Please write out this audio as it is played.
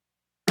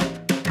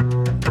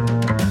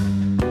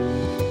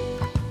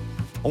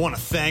want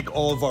to thank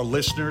all of our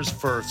listeners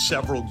for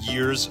several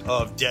years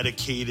of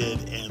dedicated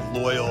and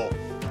loyal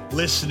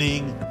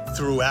listening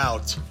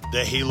throughout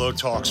the Halo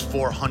Talks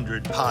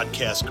 400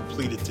 podcast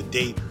completed to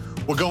date.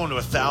 We're going to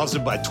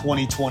 1,000 by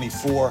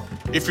 2024.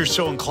 If you're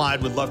so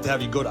inclined, we'd love to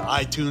have you go to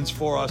iTunes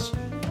for us,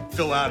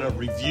 fill out a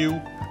review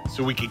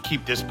so we can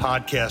keep this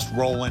podcast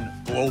rolling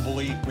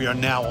globally. We are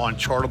now on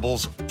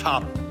Chartable's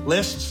top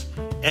lists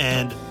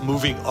and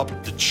moving up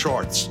the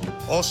charts.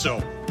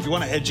 Also, if you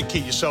want to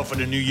educate yourself in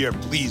the new year,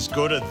 please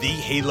go to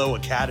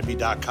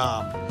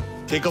thehaloacademy.com.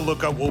 Take a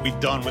look at what we've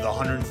done with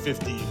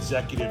 150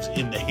 executives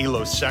in the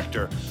Halo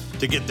sector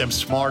to get them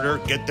smarter,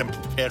 get them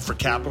prepared for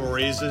capital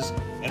raises,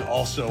 and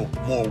also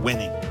more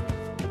winning.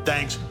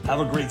 Thanks. Have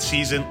a great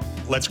season.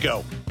 Let's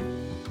go.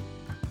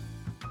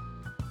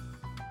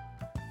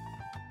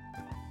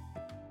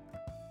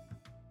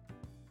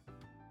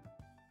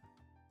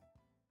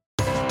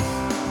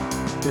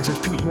 This is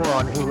Pete Moore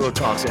on Halo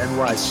Talks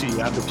NYC.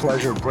 I have the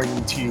pleasure of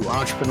bringing to you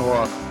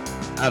entrepreneur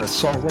out of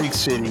Salt Lake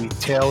City,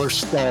 Taylor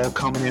Stull,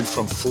 coming in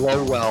from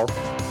Flowwell.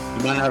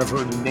 You might not have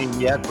heard the name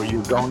yet, but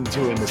you're going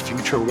to in the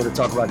future. We're going to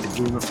talk about the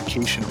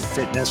gamification of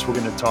fitness. We're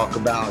going to talk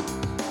about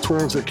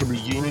tools that can be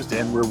used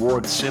and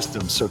reward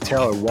systems. So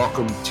Taylor,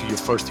 welcome to your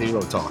first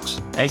Halo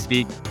Talks. Thanks,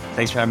 Pete.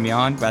 Thanks for having me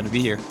on. Glad to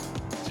be here.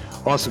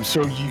 Awesome.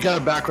 So you got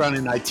a background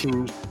in IT.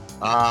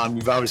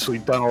 You've obviously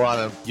done a lot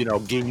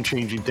of,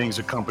 game-changing things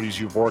at companies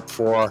you've worked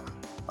for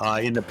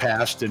in the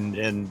past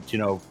and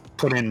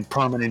put in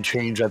permanent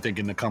change, I think,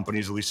 in the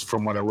companies, at least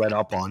from what I read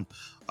up on.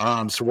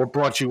 So what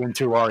brought you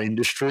into our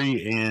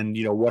industry and,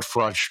 what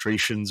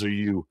frustrations are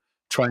you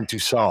trying to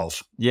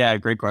solve? Yeah,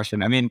 great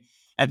question. I mean,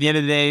 at the end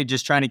of the day,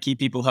 just trying to keep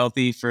people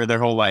healthy for their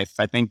whole life.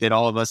 I think that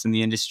all of us in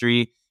the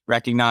industry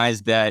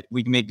recognize that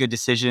we can make good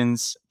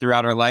decisions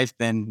throughout our life,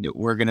 then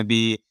we're going to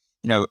be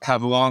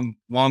have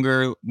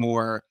longer,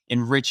 more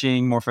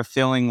enriching, more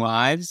fulfilling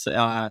lives.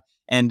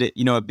 And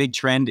a big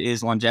trend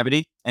is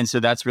longevity. And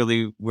so that's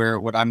really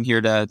what I'm here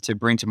to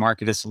bring to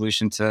market a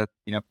solution to,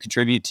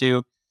 contribute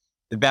to.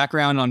 The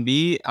background on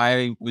me,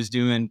 I was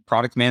doing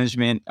product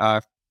management,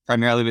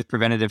 primarily with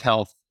preventative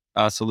health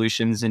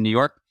solutions in New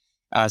York.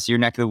 So your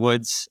neck of the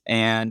woods,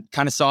 and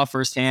kind of saw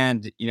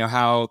firsthand,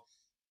 how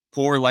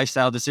poor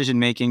lifestyle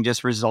decision-making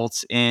just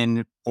results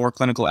in poor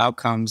clinical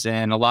outcomes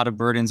and a lot of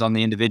burdens on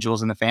the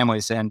individuals and the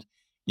families. And,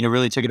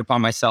 really took it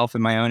upon myself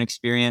in my own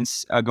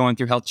experience going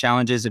through health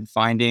challenges and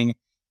finding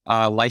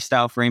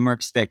lifestyle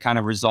frameworks that kind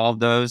of resolve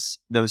those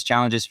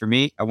challenges for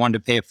me. I wanted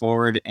to pay it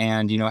forward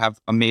and, have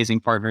amazing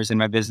partners in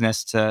my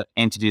business to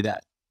aim to do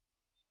that.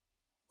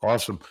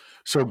 Awesome.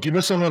 So give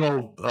us a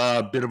little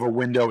bit of a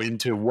window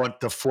into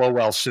what the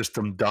Flowwell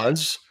system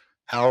does,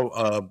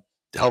 how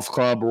health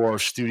club or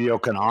studio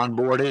can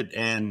onboard it,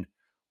 and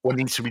what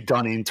needs to be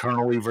done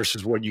internally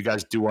versus what you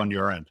guys do on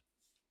your end.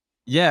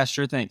 Yeah,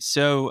 sure thing.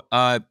 So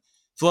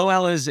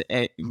Flowwell is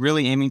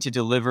really aiming to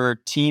deliver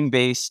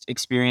team-based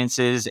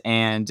experiences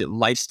and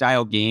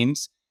lifestyle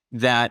games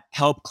that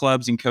help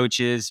clubs and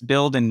coaches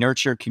build and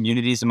nurture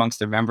communities amongst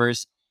their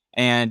members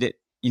and,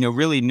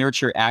 really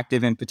nurture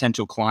active and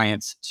potential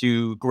clients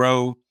to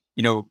grow,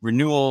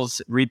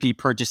 renewals, repeat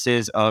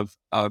purchases of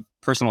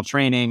personal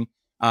training,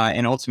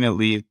 and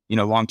ultimately,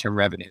 long-term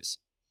revenues.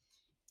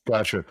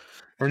 Gotcha.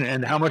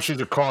 And how much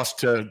does it cost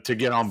to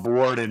get on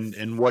board? And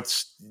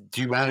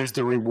do you manage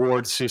the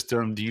reward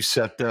system? Do you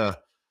set that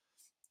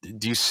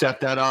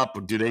up?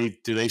 Or do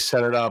they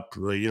set it up?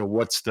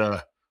 What's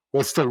the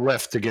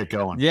lift to get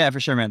going? Yeah, for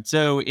sure, man.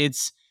 So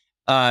it's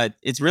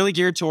really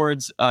geared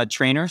towards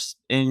trainers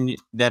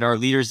that are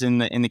leaders in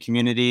the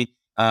community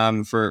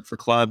for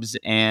clubs.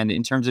 And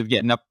in terms of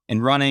getting up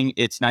and running,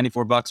 it's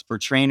 $94 per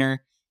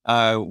trainer.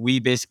 We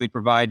basically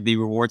provide the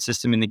reward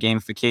system and the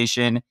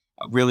gamification.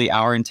 Really,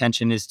 our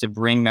intention is to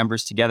bring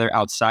members together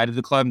outside of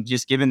the club,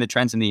 just given the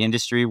trends in the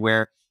industry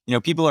where,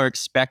 people are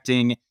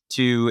expecting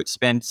to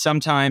spend some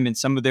time in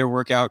some of their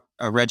workout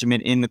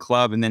regimen in the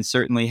club and then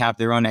certainly have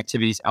their own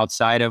activities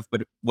outside of.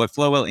 But what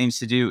Flowwell aims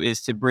to do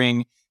is to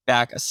bring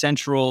back a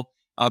central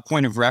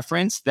point of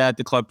reference that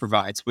the club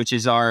provides, which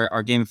is our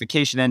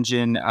gamification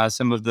engine,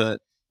 some of the,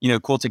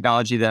 cool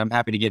technology that I'm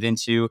happy to get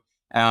into.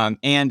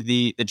 And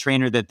the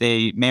trainer that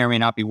they may or may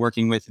not be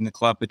working with in the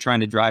club, but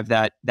trying to drive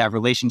that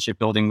relationship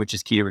building, which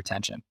is key to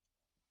retention.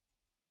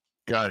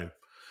 Got it.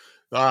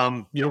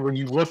 When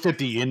you looked at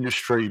the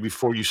industry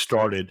before you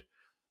started,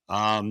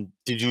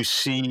 did you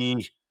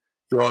see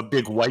a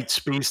big white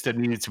space that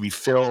needed to be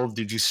filled?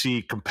 Did you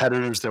see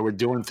competitors that were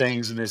doing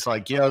things and it's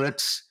like,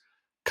 that's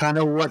kind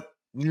of what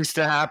needs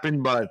to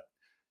happen, but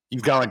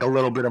you've got like a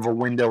little bit of a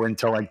window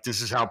into like,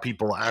 this is how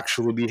people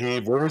actually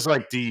behave? Where was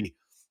like the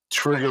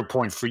trigger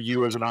point for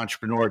you as an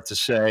entrepreneur to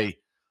say,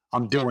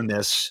 I'm doing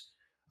this.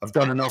 I've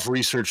done enough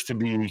research to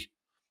be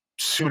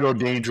pseudo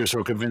dangerous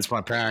or convince my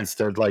parents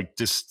that like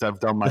this, I've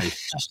done my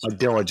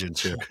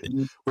diligence here,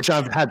 which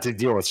I've had to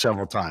deal with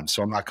several times.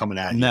 So I'm not coming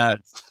at you. No,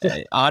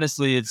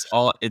 honestly,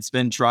 it's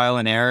been trial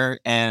and error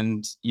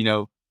and,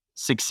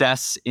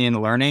 success in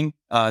learning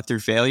through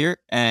failure.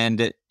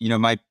 And,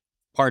 my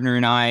partner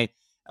and I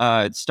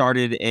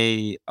started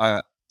a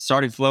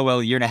started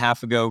Flowwell a year and a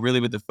half ago, really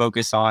with the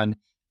focus on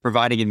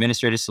providing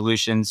administrative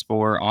solutions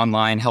for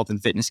online health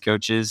and fitness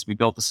coaches. We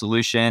built the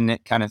solution,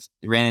 it kind of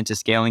ran into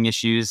scaling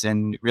issues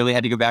and really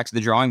had to go back to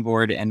the drawing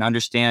board and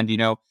understand,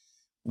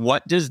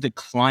 what does the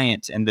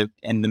client and the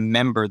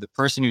member, the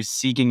person who's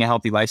seeking a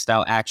healthy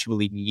lifestyle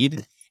actually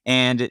need?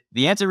 And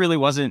the answer really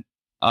wasn't,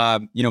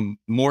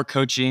 more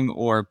coaching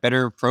or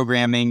better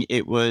programming.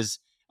 It was,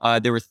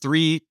 there were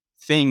three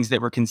things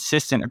that were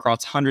consistent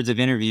across hundreds of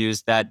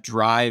interviews that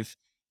drive,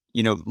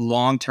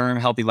 long-term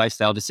healthy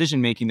lifestyle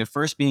decision-making. The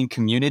first being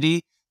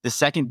community, the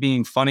second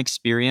being fun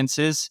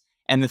experiences,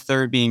 and the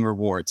third being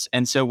rewards.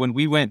 And so when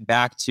we went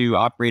back to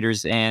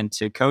operators and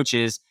to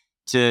coaches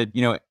to,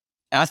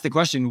 ask the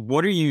question,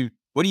 what do you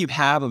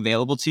have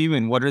available to you,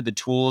 and what are the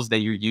tools that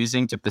you're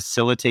using to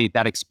facilitate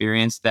that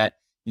experience that,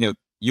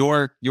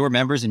 your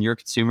members and your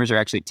consumers are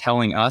actually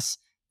telling us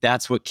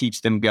that's what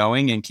keeps them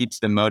going and keeps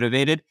them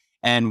motivated.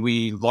 And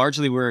we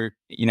largely were,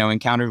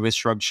 encountered with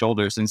shrugged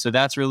shoulders. And so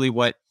that's really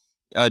what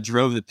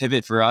drove the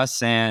pivot for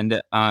us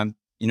and,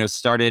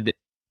 started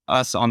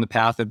us on the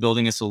path of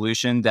building a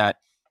solution that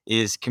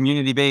is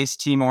community-based,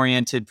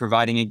 team-oriented,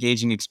 providing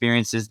engaging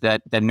experiences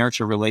that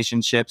nurture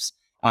relationships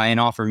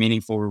and offer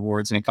meaningful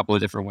rewards in a couple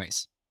of different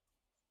ways.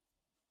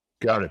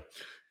 Got it.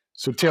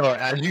 So Taylor,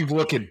 as you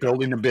look at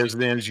building a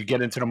business, you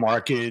get into the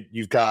market,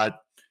 you've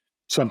got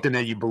something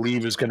that you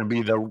believe is going to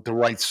be the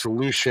right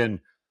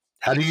solution.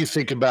 How do you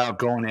think about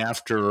going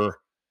after,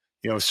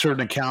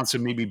 certain accounts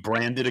and maybe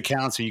branded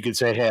accounts? So you could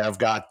say, hey, I've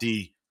got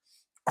the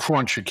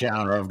Crunch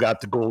account, or I've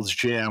got the Gold's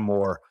Gym,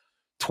 or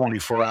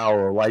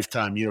 24-hour or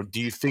Lifetime.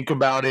 Do you think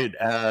about it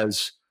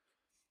as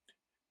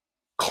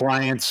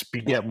clients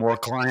beget more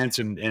clients,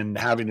 and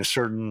having a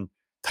certain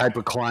type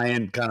of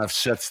client kind of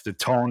sets the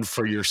tone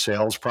for your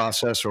sales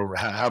process? Or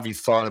have you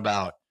thought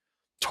about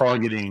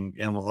targeting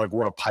and like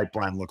what a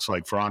pipeline looks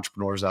like for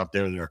entrepreneurs out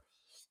there that are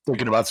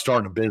thinking about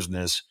starting a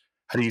business?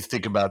 How do you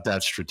think about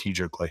that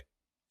strategically?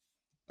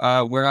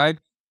 Where I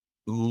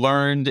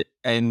learned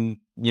in,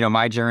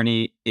 my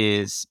journey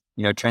is,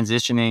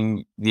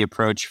 transitioning the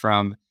approach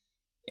from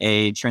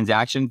a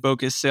transaction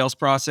focused sales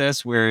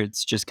process where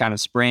it's just kind of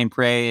spray and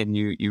pray and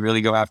you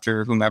really go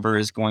after whomever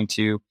is going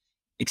to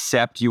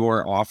accept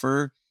your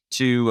offer,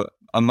 to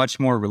a much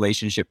more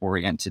relationship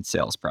oriented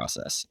sales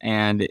process.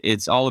 And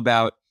it's all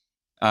about,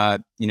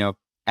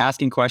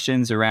 asking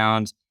questions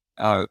around,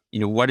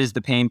 what is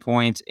the pain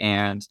point?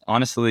 And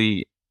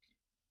honestly,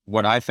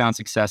 what I found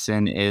success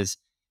in is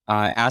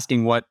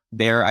asking what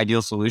their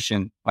ideal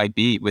solution might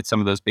be with some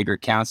of those bigger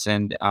accounts,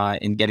 and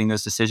in getting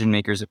those decision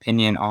makers'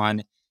 opinion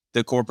on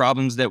the core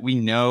problems that we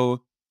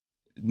know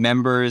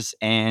members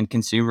and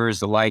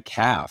consumers alike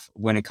have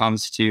when it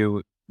comes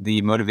to the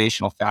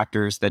motivational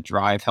factors that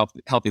drive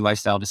healthy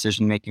lifestyle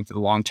decision making for the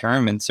long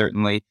term, and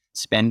certainly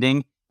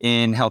spending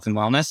in health and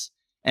wellness.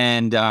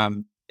 And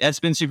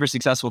that's been super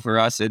successful for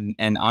us,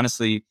 and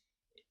honestly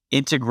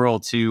integral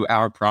to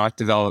our product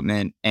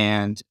development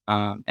and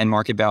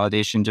market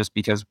validation, just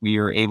because we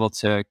are able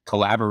to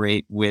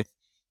collaborate with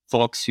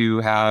folks who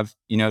have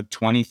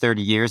 20,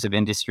 30 years of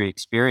industry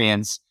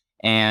experience,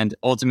 and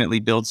ultimately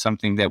build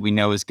something that we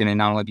know is going to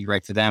not only be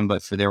right for them,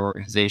 but for their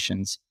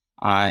organizations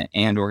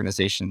and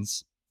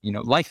organizations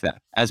like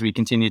that as we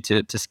continue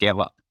to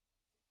scale up.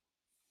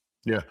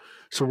 Yeah.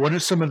 So what are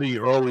some of the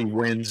early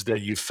wins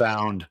that you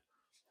found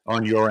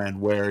on your end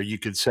where you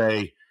could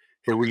say,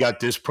 hey, we got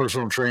this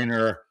personal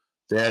trainer,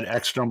 they had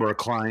X number of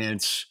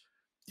clients,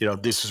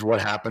 this is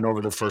what happened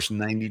over the first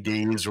 90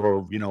 days,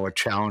 or, a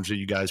challenge that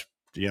you guys,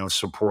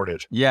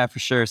 supported? Yeah, for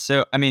sure.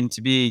 So, I mean,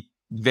 to be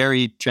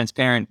very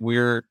transparent,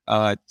 we're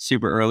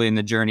super early in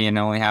the journey and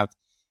only have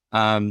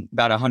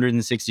about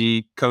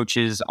 160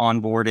 coaches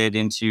onboarded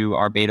into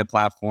our beta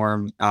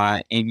platform,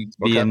 aiming to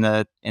be in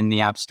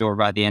the app store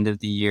by the end of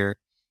the year.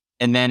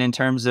 And then in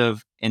terms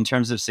of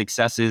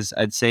successes,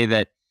 I'd say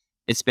that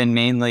it's been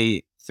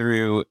mainly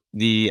through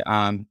the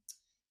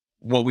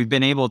what we've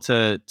been able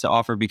to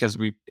offer, because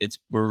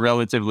we're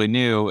relatively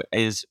new,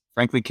 is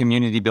frankly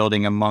community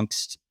building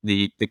amongst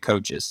the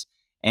coaches,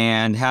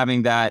 and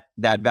having that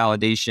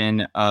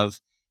validation of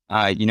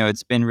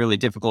it's been really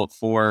difficult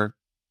for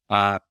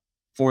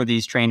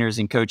these trainers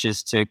and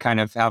coaches to kind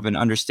of have an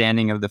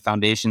understanding of the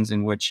foundations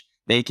in which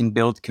they can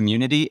build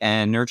community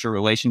and nurture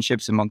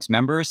relationships amongst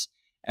members,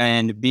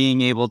 and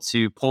being able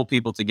to pull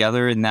people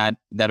together in that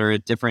are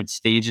at different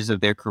stages of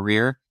their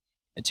career,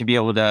 to be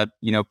able to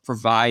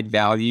provide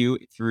value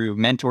through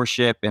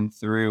mentorship and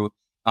through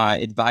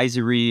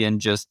advisory and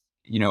just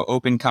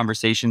open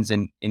conversations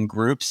in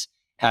groups,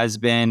 has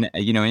been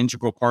an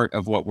integral part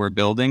of what we're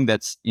building.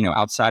 That's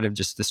outside of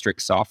just the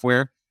strict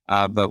software,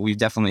 but we've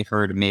definitely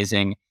heard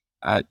amazing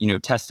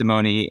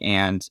testimony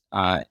and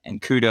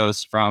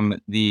kudos from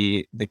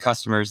the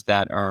customers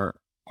that are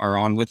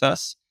on with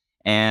us,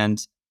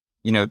 and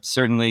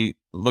certainly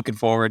looking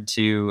forward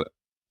to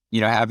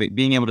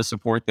being able to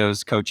support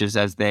those coaches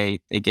as they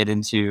get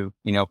into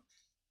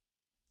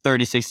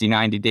 30, 60,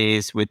 90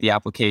 days with the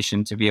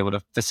application, to be able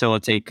to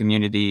facilitate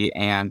community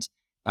and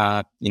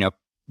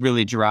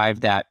really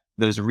drive that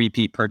those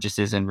repeat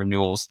purchases and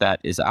renewals. That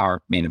is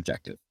our main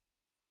objective.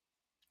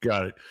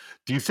 Got it.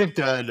 Do you think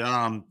that,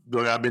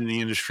 look, I've been in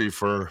the industry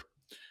for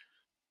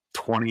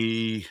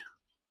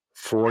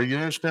 24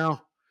 years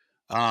now.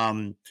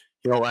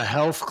 A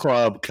health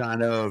club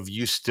kind of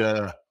used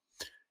to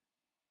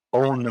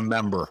own the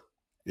member,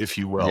 if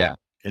you will. Yeah.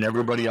 And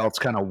everybody else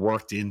kind of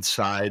worked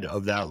inside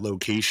of that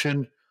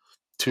location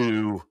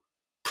to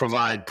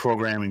provide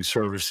programming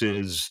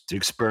services,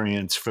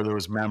 experience for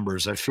those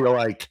members. I feel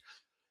like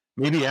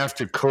maybe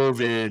after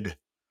COVID,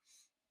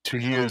 to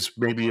use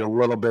maybe a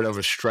little bit of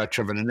a stretch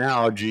of an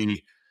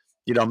analogy,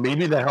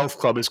 maybe the health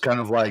club is kind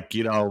of like,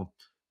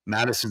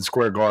 Madison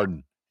Square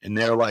Garden, and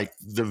they're like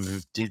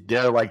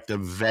the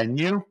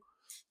venue.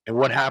 And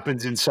what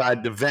happens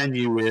inside the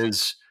venue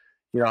is,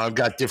 I've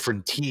got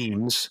different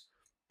teams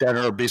that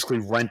are basically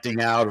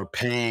renting out or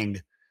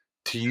paying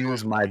to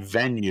use my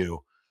venue.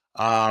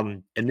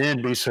 And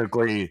then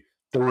basically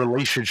the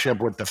relationship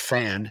with the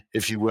fan,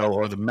 if you will,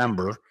 or the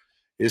member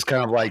is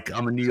kind of like,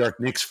 I'm a New York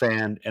Knicks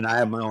fan and I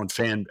have my own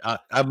fan.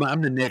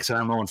 I'm the Knicks and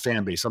I have my own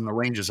fan base. I'm the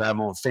Rangers. I have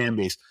my own fan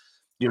base.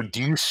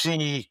 Do you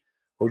see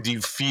or do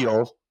you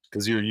feel,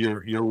 because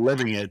you're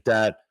living it,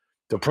 that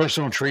the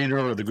personal trainer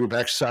or the group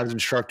exercise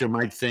instructor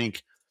might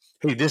think,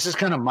 hey, this is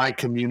kind of my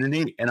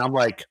community, and I'm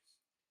like,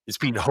 it's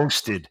being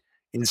hosted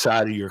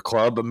inside of your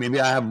club, but maybe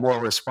I have more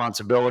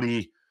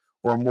responsibility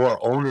or more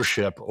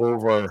ownership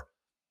over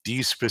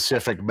these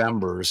specific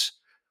members,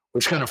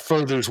 which kind of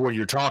furthers what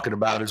you're talking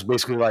about, is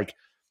basically like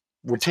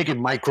we're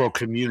taking micro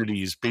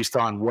communities based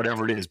on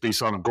whatever it is,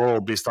 based on a goal,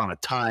 based on a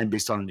time,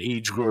 based on an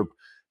age group,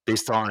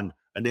 based on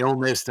an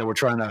illness that we're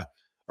trying to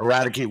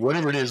eradicate,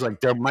 whatever it is, like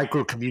there are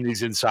micro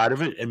communities inside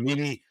of it. And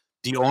maybe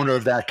the owner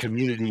of that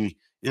community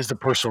is the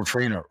personal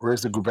trainer or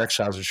is the group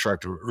exercise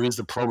instructor or is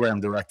the program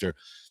director.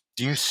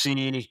 Do you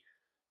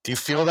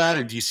feel that,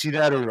 or do you see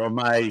that, or am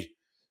I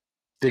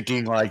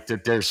thinking like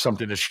that there's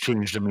something that's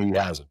changed and maybe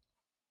hasn't?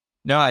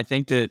 No, I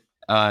think that,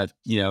 at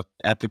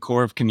the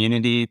core of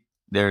community,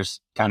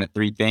 there's kind of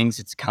three things.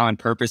 It's a common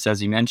purpose,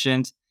 as you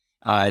mentioned.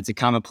 It's a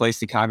common place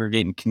to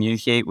congregate and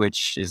communicate,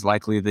 which is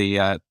likely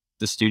the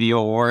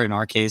studio, or in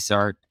our case,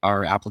 our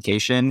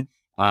application,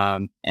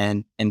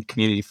 and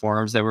community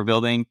forums that we're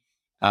building.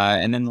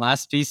 And then the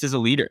last piece is a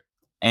leader.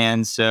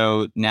 And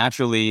so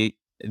naturally,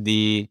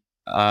 the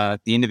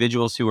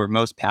individuals who are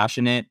most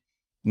passionate,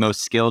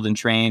 most skilled and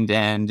trained,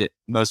 and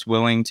most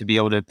willing to be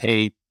able to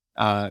pay,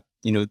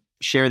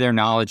 share their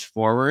knowledge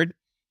forward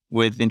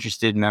with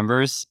interested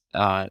members,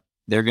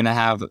 they're going to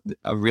have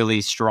a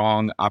really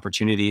strong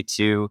opportunity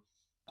to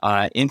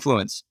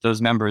influence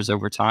those members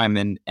over time.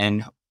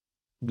 And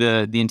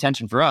the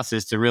intention for us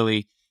is to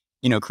really,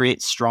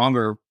 create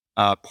stronger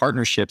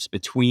partnerships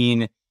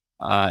between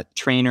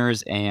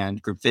trainers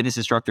and group fitness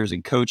instructors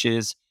and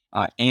coaches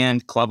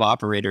and club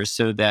operators,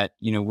 so that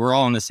we're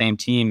all on the same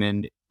team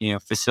and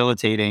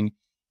facilitating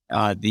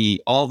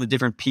all the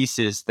different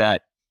pieces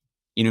that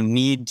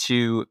need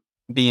to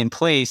be in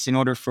place in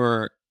order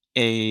for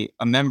a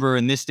member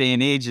in this day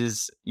and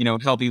age's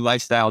healthy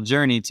lifestyle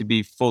journey to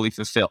be fully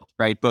fulfilled,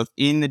 right? Both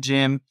in the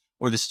gym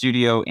or the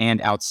studio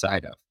and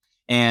outside of.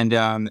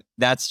 And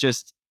that's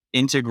just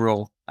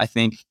integral, I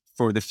think,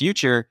 for the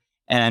future.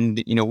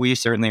 And we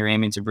certainly are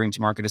aiming to bring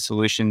to market a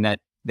solution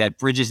that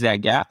bridges that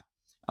gap,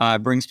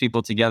 brings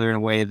people together in a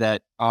way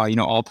that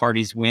all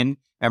parties win.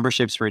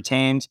 Memberships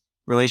retained,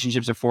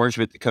 relationships are forged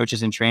with the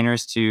coaches and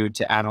trainers to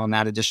add on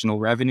that additional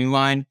revenue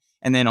line.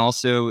 And then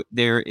also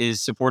there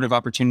is supportive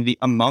opportunity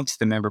amongst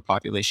the member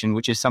population,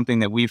 which is something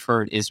that we've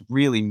heard is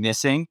really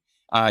missing.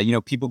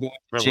 People go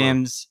to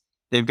gyms,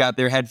 they've got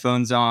their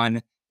headphones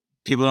on,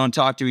 people don't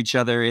talk to each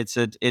other. It's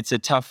a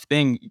tough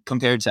thing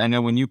compared to, I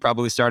know when you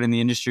probably started in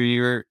the industry,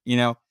 you were,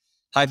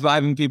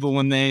 high-fiving people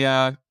when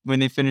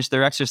they finish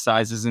their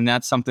exercises. And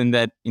that's something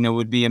that,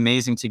 would be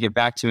amazing to get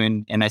back to.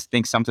 And I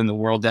think something the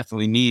world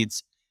definitely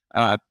needs.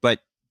 But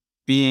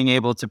being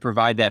able to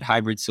provide that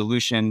hybrid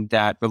solution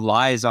that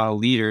relies on a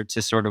leader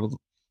to sort of,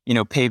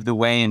 pave the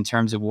way in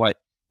terms of what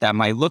that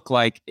might look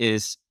like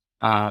is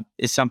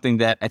something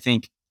that I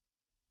think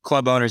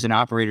club owners and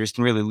operators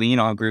can really lean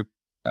on group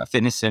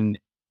fitness and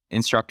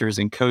instructors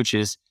and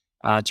coaches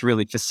to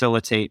really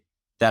facilitate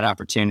that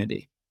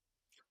opportunity.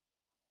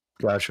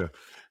 Gotcha.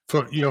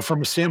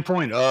 From a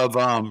standpoint of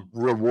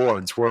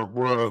rewards,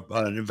 we're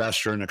an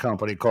investor in a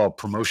company called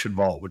Promotion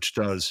Vault, which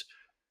does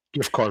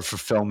gift card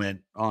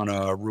fulfillment on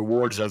a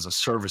rewards as a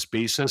service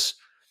basis.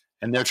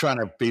 And they're trying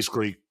to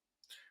basically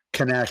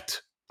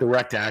connect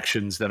direct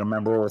actions that a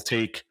member will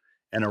take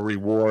and a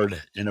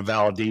reward and a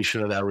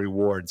validation of that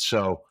reward.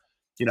 So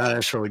you're not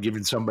necessarily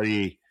giving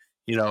somebody,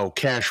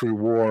 cash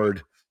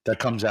reward that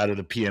comes out of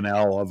the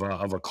P&L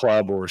of a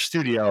club or a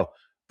studio,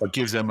 but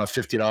gives them a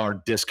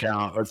 $50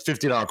 discount or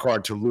 $50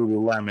 card to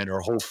Lululemon or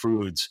Whole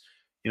Foods,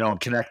 and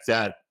connect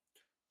that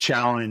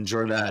challenge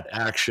or that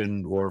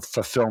action or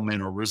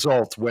fulfillment or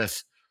result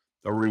with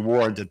a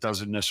reward that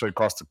doesn't necessarily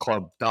cost the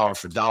club dollar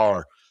for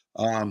dollar.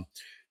 Are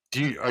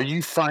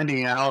you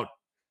finding out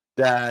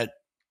that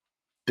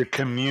the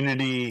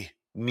community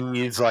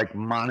needs like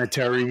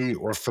monetary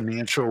or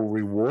financial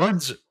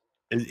rewards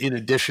in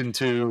addition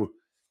to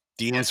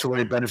the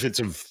ancillary benefits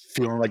of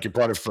feeling like you're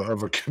part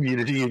of a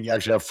community and you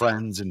actually have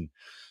friends and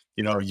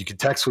you can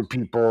text with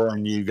people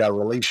and you got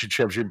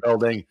relationships you're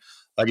building.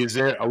 Like,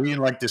 are we in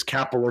like this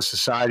capitalist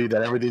society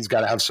that everything's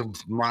got to have some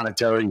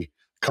monetary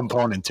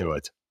component to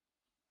it?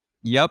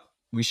 Yep,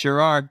 we sure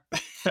are.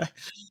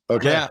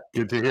 Okay, Yeah.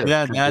 good to hear.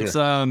 Yeah, Good to that's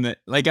hear.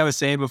 like I was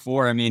saying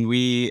before, I mean,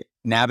 we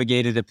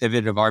navigated a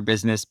pivot of our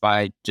business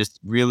by just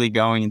really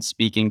going and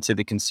speaking to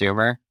the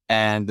consumer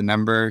and the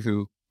member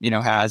who,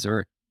 has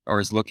or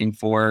is looking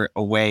for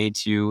a way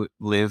to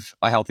live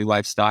a healthy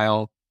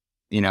lifestyle,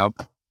 you know,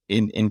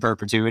 in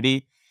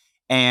perpetuity.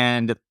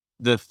 And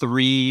the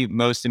three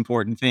most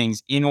important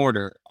things in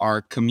order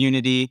are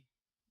community,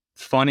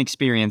 fun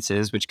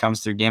experiences, which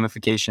comes through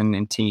gamification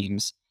and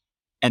teams,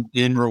 and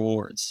then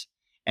rewards.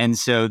 And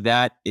so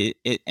that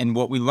and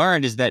what we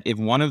learned is that if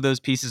one of those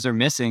pieces are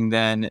missing,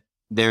 then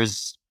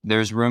there's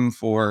room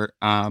for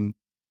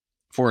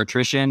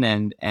attrition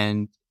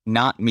and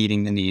not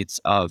meeting the needs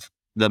of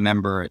the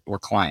member or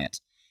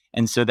client.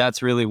 And so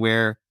that's really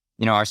where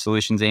our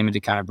solutions aiming to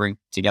kind of bring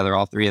together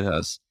all three of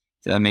those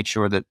to make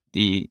sure that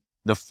the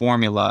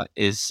formula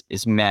is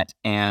met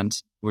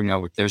and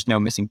there's no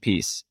missing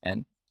piece.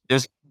 And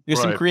there's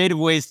some Right. creative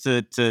ways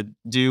to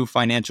do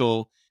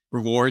financial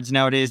rewards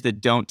nowadays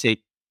that don't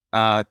take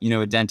a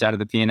dent out of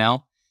the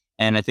P&L.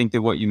 And I think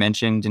that what you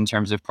mentioned in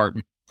terms of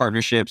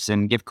partnerships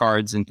and gift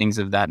cards and things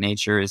of that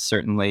nature is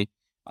certainly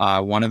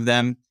one of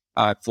them.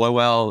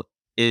 Flowell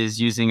is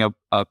using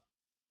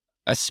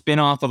a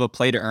spin-off of a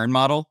play to earn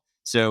model.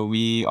 So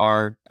we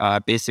are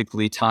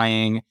basically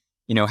tying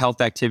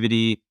health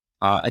activity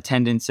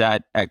attendance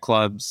at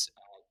clubs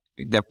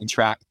that we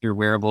track through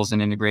wearables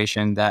and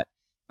integration that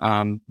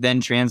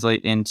then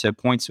translate into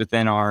points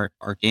within our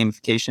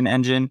gamification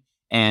engine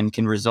and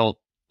can result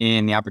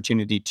in the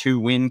opportunity to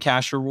win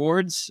cash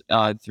rewards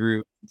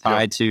through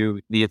tied to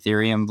the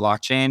Ethereum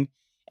blockchain.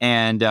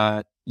 And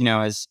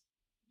as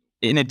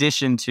in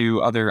addition to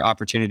other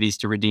opportunities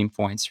to redeem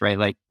points, right?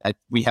 Like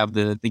we have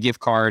the gift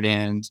card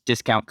and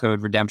discount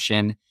code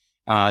redemption,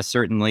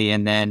 certainly.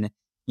 And then,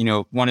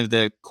 one of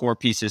the core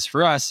pieces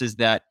for us is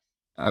that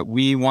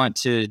we want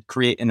to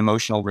create an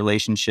emotional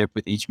relationship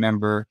with each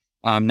member,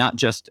 not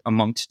just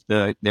amongst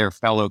their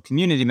fellow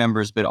community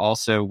members, but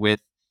also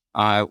with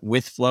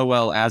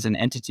Flowell as an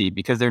entity,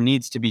 because there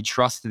needs to be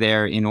trust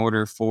there in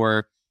order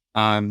for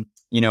an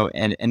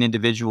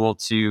individual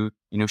to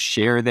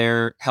share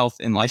their health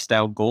and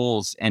lifestyle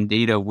goals and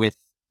data with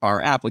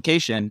our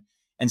application.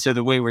 And so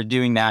the way we're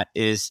doing that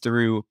is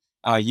through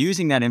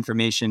using that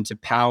information to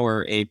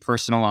power a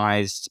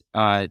personalized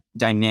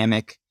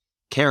dynamic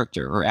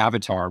character or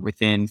avatar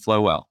within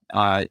Flowell.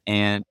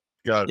 And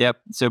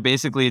yep, so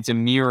basically it's a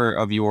mirror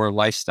of your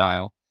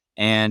lifestyle.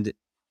 And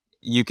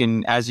you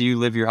can, as you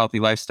live your healthy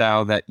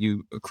lifestyle that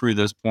you accrue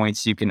those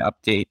points, you can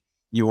update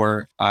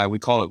your, we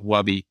call it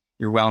Wubby,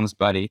 your wellness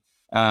buddy.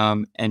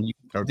 And you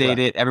can update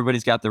it.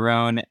 Everybody's got their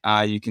own.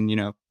 You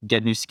can,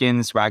 get new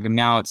skins, swag them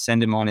out,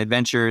 send them on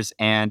adventures,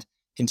 and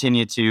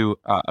continue to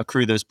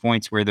accrue those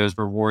points where those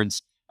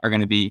rewards are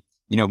going to be,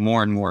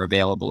 more and more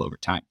available over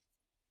time.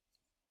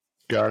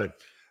 Got it.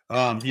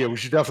 Yeah, we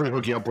should definitely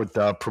hook you up with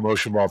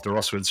Promotion Vault. They're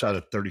also inside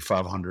of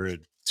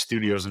 3,500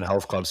 studios and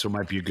health clubs, so it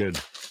might be a good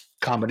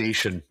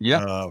combination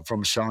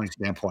from a selling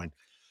standpoint.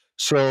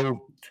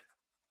 So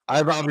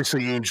I've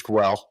obviously aged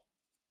well,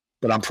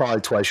 but I'm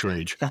probably twice your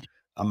age,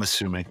 I'm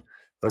assuming.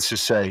 Let's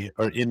just say,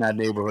 or in that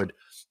neighborhood.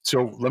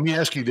 So let me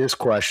ask you this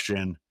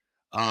question,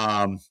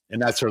 and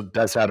that's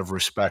out of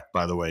respect,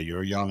 by the way.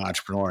 You're a young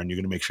entrepreneur, and you're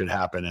going to make shit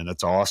happen, and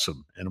that's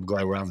awesome. And I'm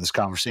glad we're having this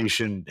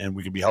conversation, and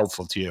we can be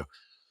helpful to you.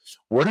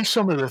 What are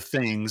some of the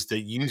things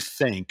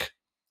that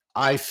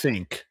I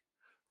think,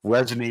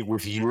 resonate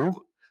with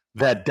you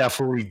that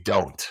definitely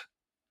don't?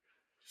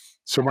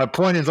 So my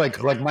point is like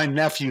my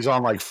nephew's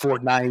on like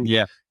Fortnite.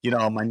 Yeah.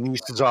 My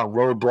niece is on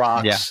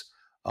Roblox.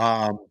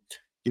 Yeah.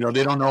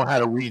 They don't know how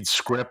to read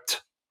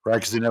script, right?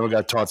 Because they never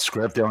got taught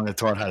script. They only got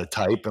taught how to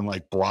type and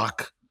like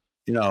block,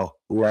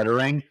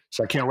 lettering.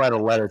 So I can't write a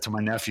letter to my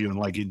nephew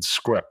in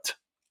script,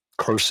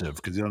 cursive,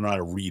 because they don't know how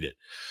to read it.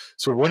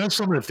 So what are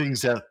some of the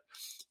things that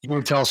you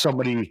would tell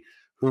somebody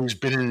who's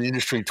been in the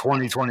industry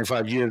 20,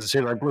 25 years and say,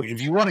 like, look, if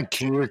you want to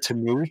cater to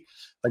me,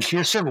 like,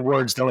 here's certain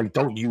words that like,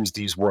 don't use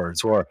these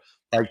words, or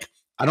like,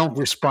 I don't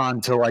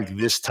respond to like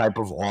this type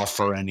of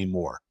offer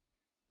anymore.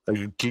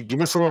 Like, give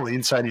us a little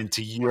insight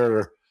into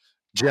your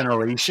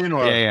generation,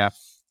 or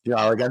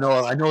like I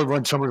know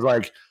when somebody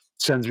like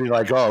sends me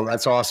like, oh,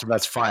 that's awesome,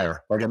 that's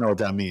fire. Like I know what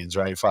that means,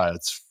 right? Fire.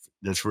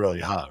 It's really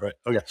hot, right?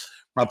 Okay.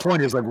 My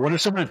point is like, what are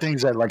some of the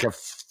things that like a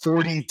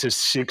 40 to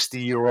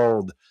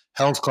 60-year-old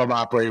health club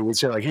operator would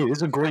say, like, hey, this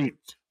is a great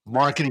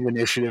marketing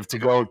initiative to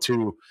go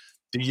to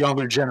the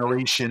younger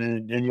generation,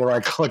 and you're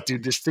like, look,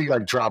 dude, this thing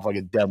like dropped like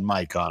a dead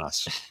mic on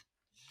us.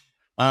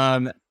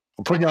 I'm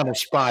putting you on the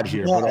spot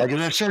here, but like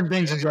there's certain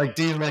things that you're like,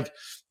 dude, like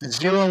the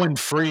zero and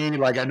free,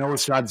 like I know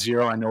it's not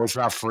zero, I know it's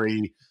not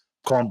free.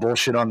 Calling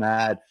bullshit on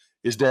that.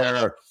 Is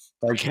there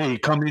Like, hey,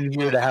 come in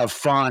here to have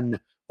fun.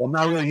 Well, I'm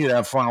not really here to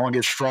have fun. I want to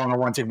get strong. I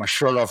want to take my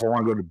shirt off. I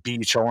want to go to the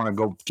beach. I want to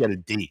go get a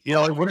date.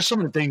 Like, what are some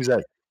of the things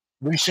that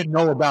we should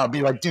know about?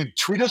 Be like, dude,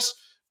 treat us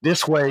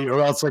this way,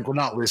 or else like we're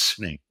not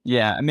listening.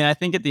 Yeah. I mean, I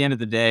think at the end of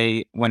the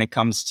day, when it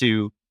comes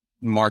to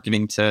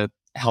marketing to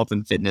health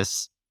and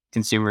fitness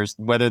consumers,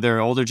 whether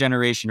they're older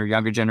generation or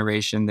younger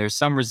generation, there's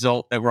some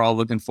result that we're all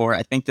looking for.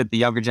 I think that the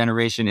younger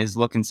generation is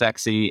looking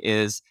sexy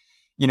is,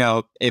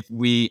 if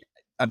we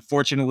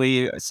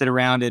unfortunately sit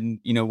around and,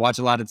 watch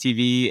a lot of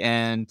TV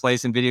and play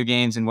some video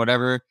games and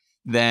whatever,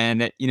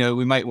 then,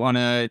 we might want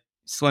to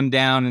slim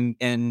down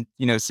and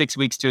 6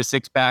 weeks to a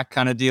six pack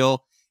kind of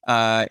deal.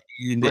 Yeah.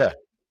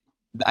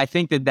 I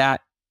think that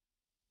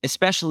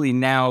especially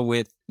now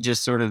with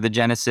just sort of the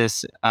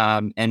genesis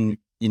and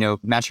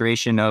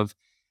maturation of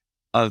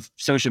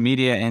social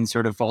media and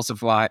sort of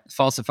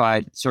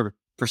falsified sort of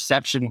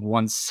perception of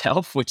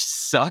oneself, which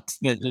sucks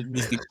that it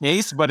is the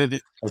case, but it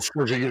is. That's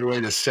such a good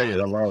way to say it.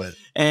 I love it.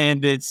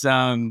 And it's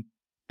it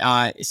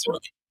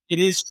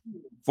is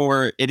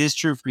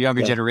true for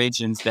younger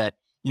generations that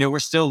we're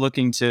still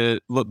looking to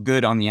look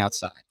good on the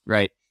outside,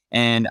 right?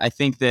 And I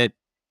think that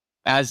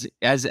as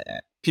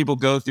people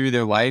go through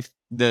their life,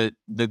 the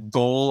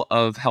goal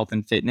of health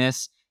and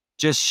fitness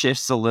just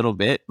shifts a little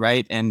bit,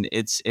 right? And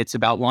it's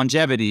about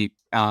longevity,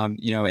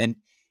 and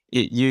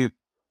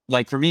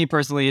like for me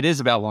personally, it is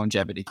about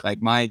longevity.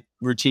 Like my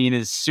routine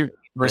is super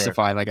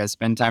diversified. Right. Like I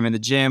spend time in the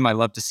gym. I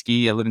love to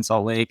ski. I live in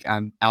Salt Lake.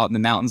 I'm out in the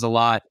mountains a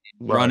lot,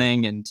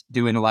 running and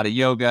doing a lot of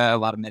yoga, a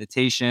lot of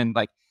meditation,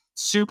 like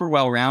super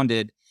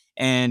well-rounded.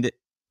 And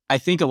I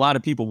think a lot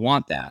of people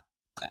want that.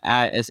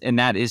 And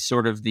that is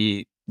sort of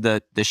the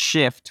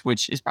shift,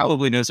 which is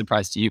probably no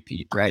surprise to you,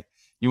 Pete, right?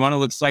 You want to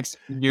look sexy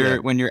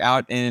when you're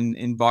out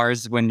in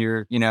bars when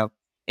you're,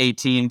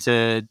 18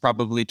 to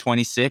probably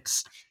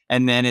 26.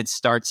 And then it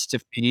starts to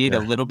fade a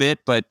little bit,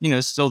 but,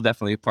 still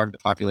definitely a part of the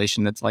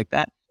population that's like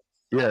that.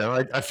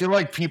 Yeah. I feel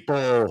like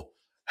people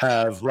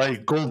have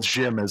like Gold's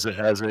Gym as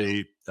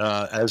an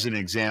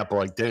example,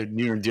 like they're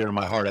near and dear to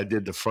my heart. I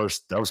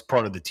was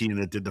part of the team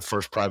that did the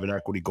first private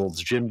equity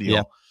Gold's Gym deal.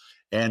 Yeah.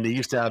 And they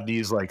used to have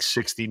these like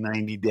 60,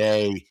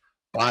 90-day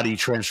body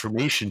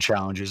transformation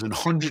challenges, and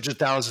hundreds of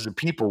thousands of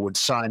people would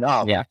sign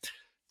up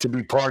to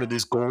be part of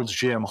this Gold's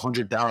Gym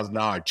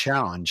 $100,000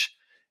 challenge.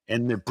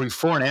 And the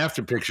before and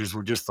after pictures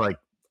were just like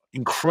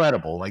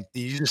incredible. Like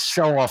you just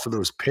sell off of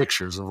those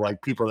pictures of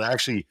like people that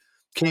actually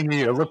came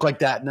here to look like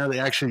that. Now they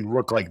actually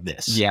look like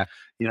this. Yeah.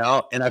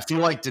 And I feel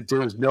like that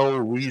there's no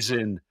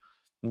reason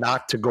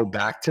not to go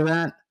back to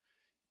that.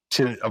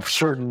 To a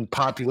certain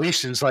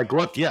populations, like,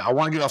 look, I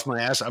want to get off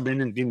my ass. I've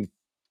been in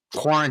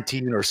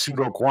quarantine or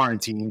pseudo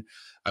quarantine.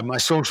 And my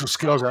social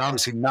skills are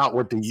obviously not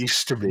what they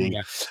used to be.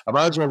 Yeah. I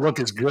might as well look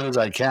as good as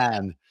I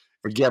can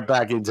or get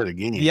back into the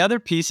game. The other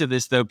piece of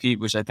this, though, Pete,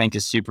 which I think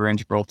is super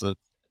integral to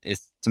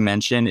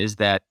mention, is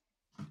that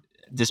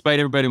despite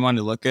everybody wanting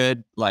to look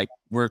good, like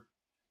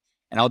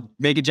and I'll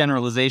make a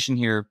generalization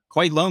here,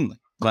 quite lonely.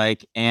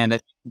 Like, and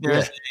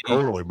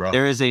totally, bro.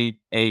 There is a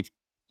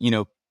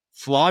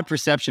flawed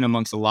perception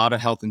amongst a lot of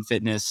health and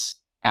fitness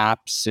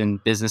apps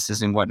and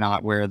businesses and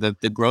whatnot, where the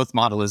growth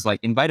model is like,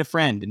 invite a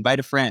friend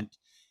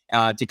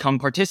to come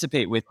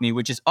participate with me,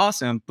 which is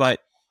awesome. But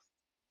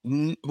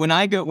when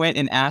I went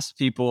and asked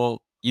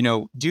people,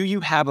 do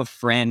you have a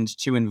friend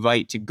to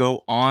invite to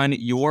go on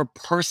your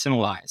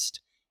personalized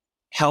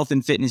health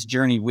and fitness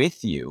journey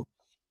with you?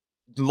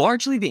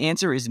 Largely the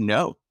answer is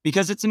no,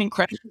 because it's an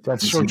incredible.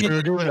 That's so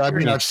true. I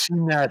mean, I've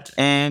seen that.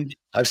 And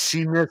I've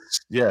seen this.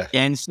 Yeah.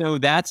 And so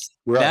that's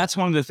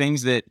one of the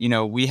things that,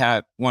 we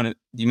have.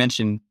 You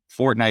mentioned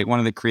Fortnite. One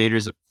of the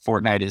creators of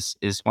Fortnite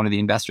is one of the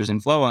investors in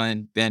Floa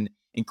and been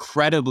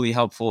incredibly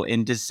helpful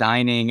in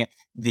designing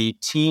the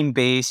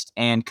team-based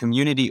and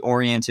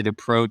community-oriented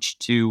approach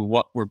to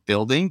what we're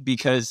building.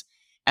 Because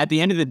at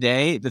the end of the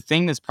day, the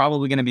thing that's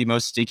probably going to be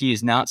most sticky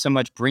is not so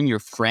much bring your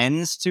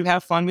friends to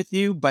have fun with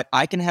you, but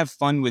I can have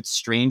fun with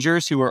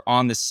strangers who are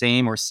on the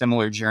same or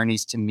similar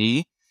journeys to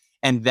me.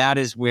 And that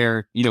is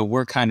where,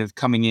 we're kind of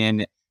coming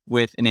in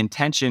with an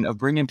intention of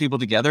bringing people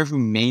together who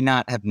may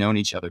not have known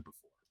each other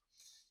before.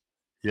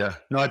 Yeah.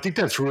 No, I think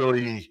that's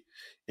really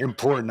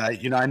important.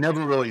 I never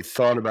really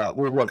thought about,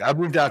 look, I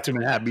moved out to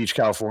Manhattan Beach,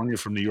 California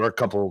from New York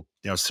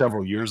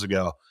several years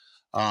ago.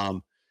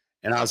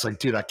 And I was like,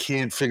 dude, I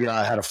can't figure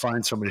out how to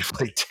find somebody to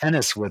play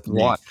tennis with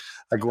me.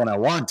 Like when I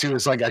want to,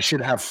 it's like I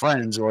should have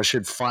friends or I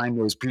should find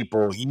those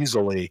people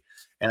easily.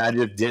 And I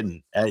just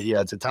didn't at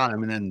the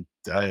time. And then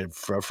a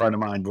friend of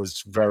mine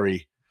was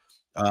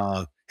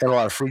had a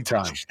lot of free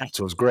time. So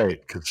it was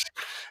great because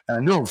I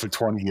knew him for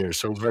 20 years.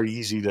 So it was very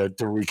easy to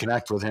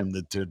reconnect with him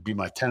to be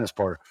my tennis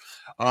partner.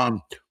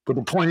 But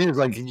the point is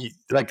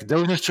like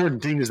those are certain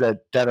things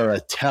that are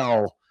a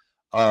tell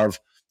of,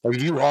 like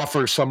you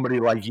offer somebody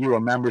like you a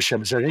membership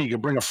and say, hey, you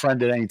can bring a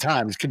friend at any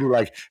time. It's going to be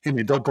like, hey,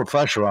 man, don't put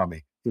pressure on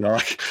me.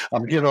 Like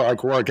I'm going to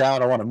like work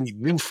out. I want to meet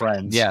new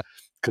friends. Yeah.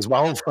 Because my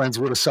old friends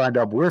would have signed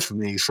up with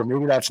me. So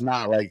maybe that's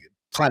not like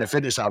Planet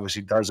Fitness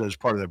obviously does it as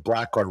part of their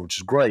Black Card, which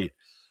is great.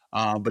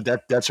 But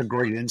that's a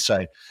great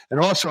insight. And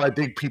also, I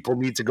think people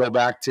need to go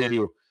back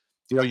to,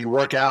 you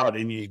work out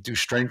and you do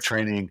strength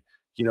training,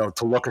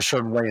 to look a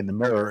certain way in the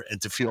mirror and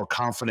to feel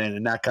confident.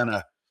 And that kind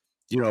of,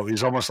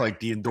 is almost like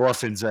the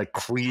endorphins that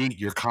create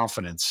your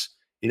confidence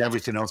in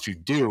everything else you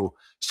do.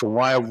 So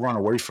why run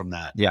away from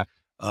that? Yeah.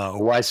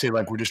 Or why say,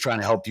 like, we're just trying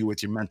to help you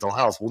with your mental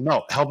health? Well,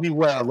 no, help me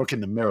where I look in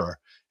the mirror.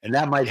 And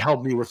that might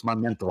help me with my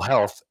mental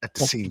health at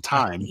the same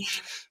time.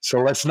 So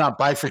let's not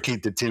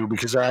bifurcate the two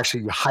because they're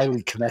actually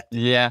highly connected.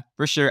 Yeah,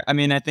 for sure. I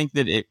mean, I think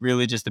that it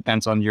really just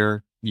depends on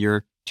your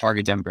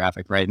target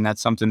demographic, right? And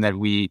that's something that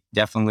we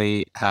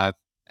definitely have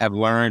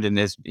learned, and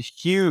is a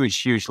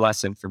huge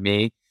lesson for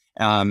me,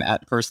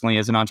 personally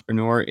as an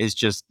entrepreneur, is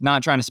just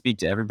not trying to speak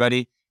to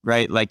everybody,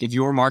 right? Like if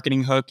your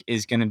marketing hook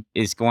is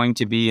going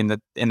to be in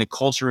the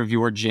culture of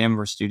your gym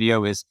or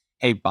studio is,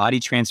 hey, body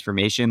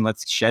transformation,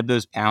 let's shed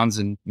those pounds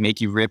and make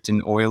you ripped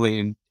and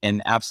oily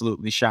and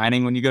absolutely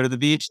shining when you go to the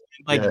beach.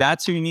 Like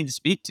that's who you need to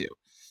speak to.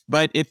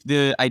 But if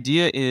the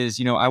idea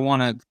is, I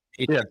want to,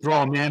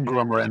 throw a man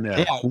groomer in there,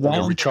 a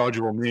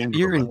rechargeable man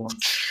groomer,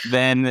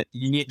 then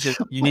you need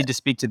to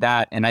speak to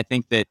that. And I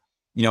think that,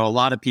 a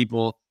lot of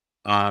people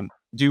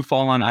do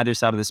fall on either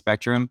side of the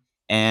spectrum.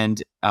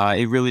 And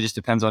it really just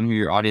depends on who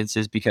your audience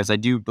is, because I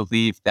do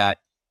believe that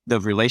the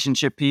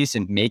relationship piece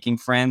and making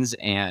friends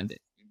and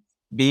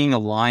being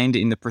aligned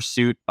in the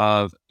pursuit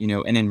of,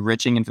 an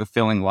enriching and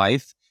fulfilling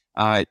life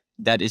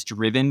that is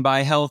driven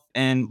by health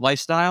and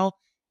lifestyle,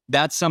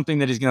 that's something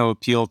that is going to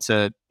appeal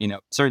to,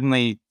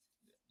 certainly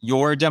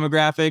your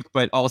demographic,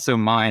 but also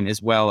mine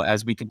as well,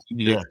 as we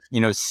continue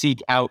to, seek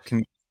out.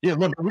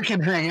 Look, we can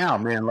hang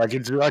out, man. Like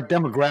our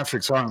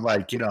demographics aren't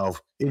like,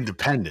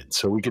 independent.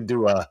 So we could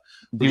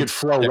we could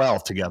flow well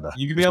together.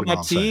 You could be on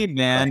my team,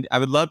 man. Right. I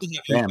would love to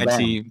have you on my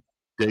team.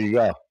 There you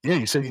go. Yeah,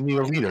 you said you need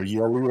a leader.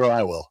 You're a leader,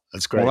 I will.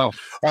 That's great. All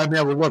right,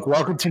 man. Well, look,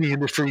 welcome to the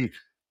industry.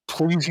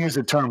 Please use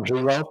the term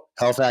HALO,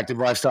 health, active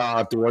lifestyle,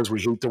 outdoors. We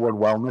hate the word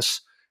wellness.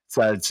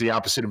 It's the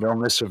opposite of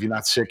illness. So if you're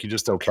not sick, you're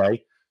just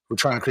okay. We're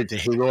trying to create the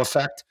HALO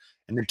effect,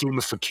 and the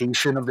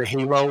gamification of the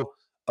HALO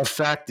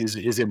effect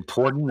is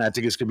important. I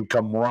think it's going to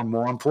become more and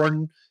more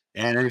important.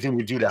 And anything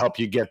we do to help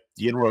you get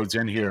the inroads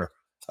in here,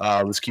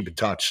 let's keep in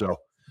touch. So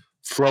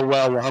flow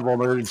well. We'll have all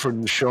the info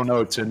in the show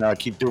notes, and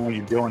keep doing what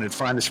you're doing and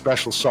find a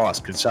special sauce,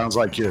 because it sounds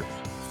like you're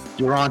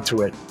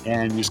onto it,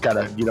 and you just got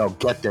to,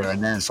 get there.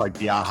 And then it's like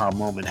the aha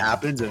moment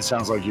happens, and it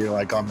sounds like you're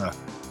like on the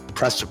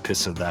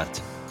precipice of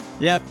that.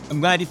 Yep. I'm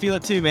glad you feel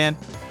it too, man.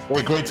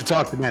 Well, great to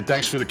talk to you, man.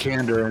 Thanks for the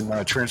candor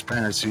and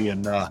transparency.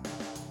 And,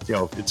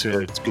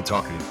 it's good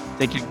talking to you.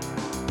 Thank you.